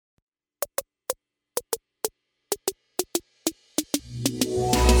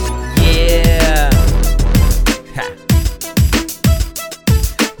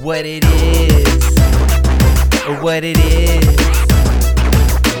what it is, or what it is.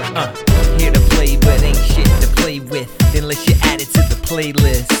 Here to play, but ain't shit to play with unless you add it to the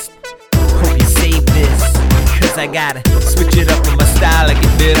playlist. Hope you save this, cause I gotta switch it up with my style, I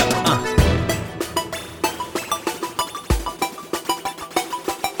get bit up.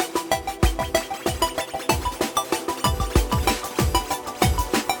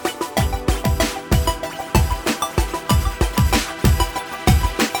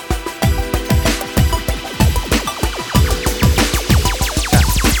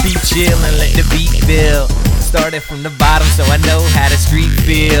 Chill and let the beat build. Started from the bottom so I know how the street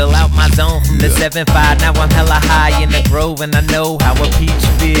feel. Out my zone from the 7-5, now I'm hella high in the grove and I know how a peach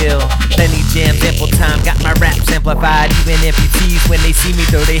feel. Plenty jams, ample time, got my raps amplified. Even amputees when they see me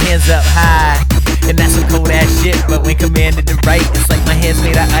throw their hands up high. And that's some cold ass shit, but when commanded to write, it's like my hands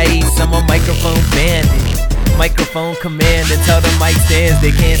made of ice. I'm a microphone bandit, microphone command. Until the mic stands,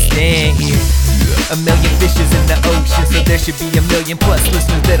 they can't stand here. A million fishes in the ocean, so there should be a million plus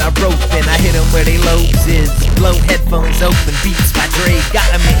listeners that I rope in. I hit them where they lobes is. Blow headphones open, beats by Dre, got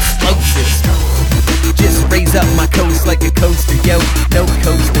them explosives. Just raise up my coast like a coaster, yo. No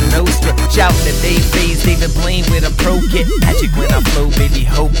coaster, nostra. Shouting at Dave Faze, David Blaine with a pro kit. Magic when I flow, baby,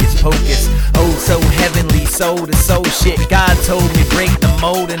 hocus pocus. Oh, so heavenly, soul to soul shit. God told me break the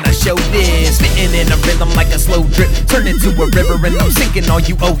mold and I showed this. Fitting in a rhythm like a slow drip. Turn into a river and I'm sinking all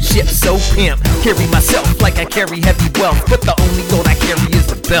you old ships. So pimp, carry myself like I carry heavy wealth. But the only gold I carry is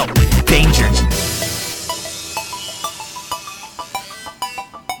the belt. Danger.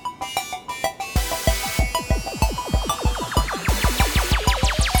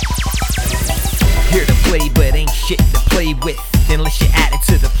 Here to play, but ain't shit to play with unless you add it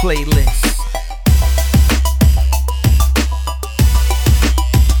to the playlist.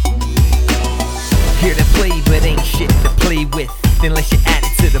 Here to play, but ain't shit to play with unless you add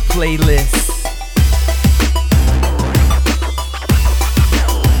it to the playlist.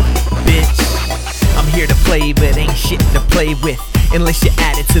 Bitch, I'm here to play, but ain't shit to play with unless you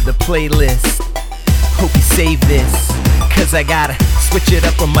add it to the playlist. Hope you save this, cause I gotta switch it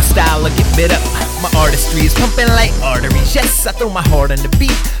up with my style or get bit up. My artistry is pumping like arteries. Yes, I throw my heart on the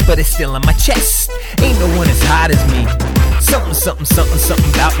beat, but it's still in my chest. Ain't no one as hot as me.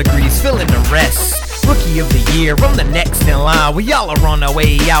 Something about degrees, feeling the rest. Rookie of the year, I'm the next in line. We all are on our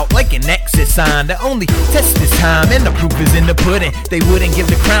way out like an exit sign. The only test is time and the proof is in the pudding. They wouldn't give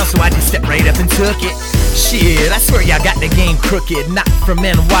the crown, so I just stepped right up and took it. Shit, I swear y'all got the game crooked. Not from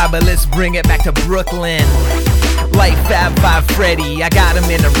NY, but let's bring it back to Brooklyn. Like Fab Five Freddy, I got him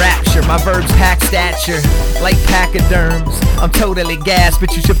in a rapture. My verbs pack stature, like pachyderms. I'm totally gassed,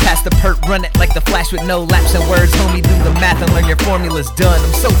 but you should pass the perk. Run it like the Flash with no laps and words. Homie, do the math and learn your formula's done.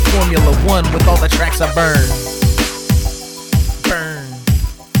 I'm so Formula One with all the tracks I burn. Burn.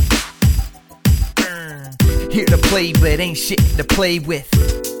 Here to play, but ain't shit to play with.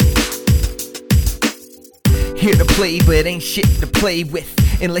 Here to play, but ain't shit to play with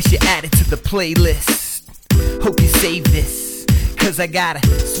unless you add it to the playlist. Hope you save this, cause I gotta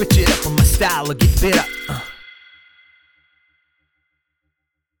switch it up on my style or get bit up.